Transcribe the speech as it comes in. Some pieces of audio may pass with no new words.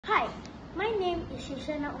My name is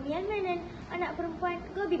Shaesana Menon, anak perempuan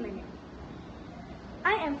Gobi Menon.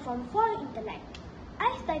 I am from 4 Intellect.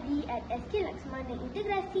 I study at SK Laksmana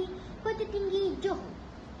Integrasi, Kota Tinggi, Johor.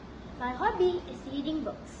 My hobby is reading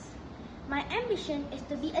books. My ambition is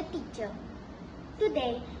to be a teacher.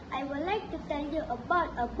 Today, I would like to tell you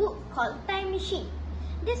about a book called Time Machine.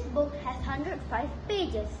 This book has 105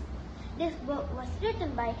 pages. This book was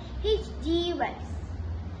written by H.G. Wells.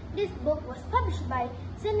 This book was published by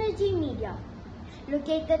Synergy Media,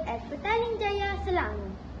 located at Petaling Jaya,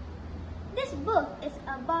 Selangor. This book is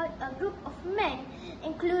about a group of men,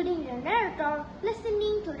 including the narrator,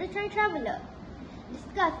 listening to the time traveler,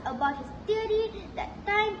 discuss about his theory that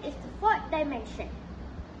time is the fourth dimension.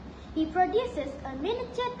 He produces a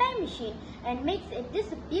miniature time machine and makes it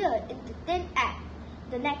disappear into 10 acts.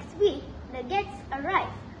 The next week, the guests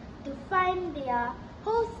arrive to find their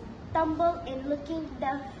host stumble in looking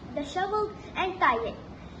disheveled and tired.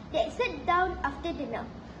 They sit down after dinner.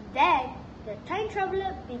 Then, the time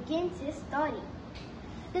traveler begins his story.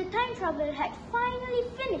 The time traveler had finally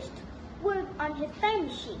finished work on his time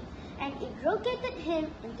machine, and it rotated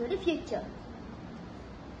him into the future.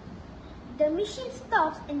 The machine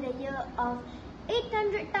stops in the year of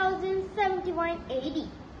 800,071 AD.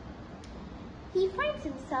 He finds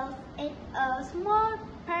himself in a small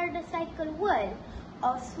paradisiacal world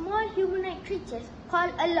of small humanoid creatures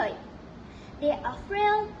called Aloy. They are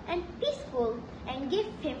frail and peaceful and give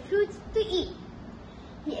him fruits to eat.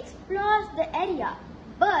 He explores the area,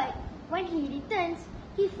 but when he returns,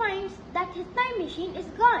 he finds that his time machine is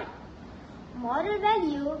gone. Moral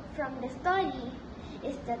value from the story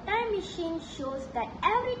is the time machine shows that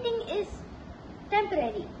everything is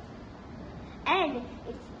temporary, and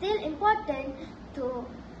it's still important to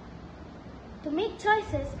make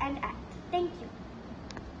choices and act. Thank you.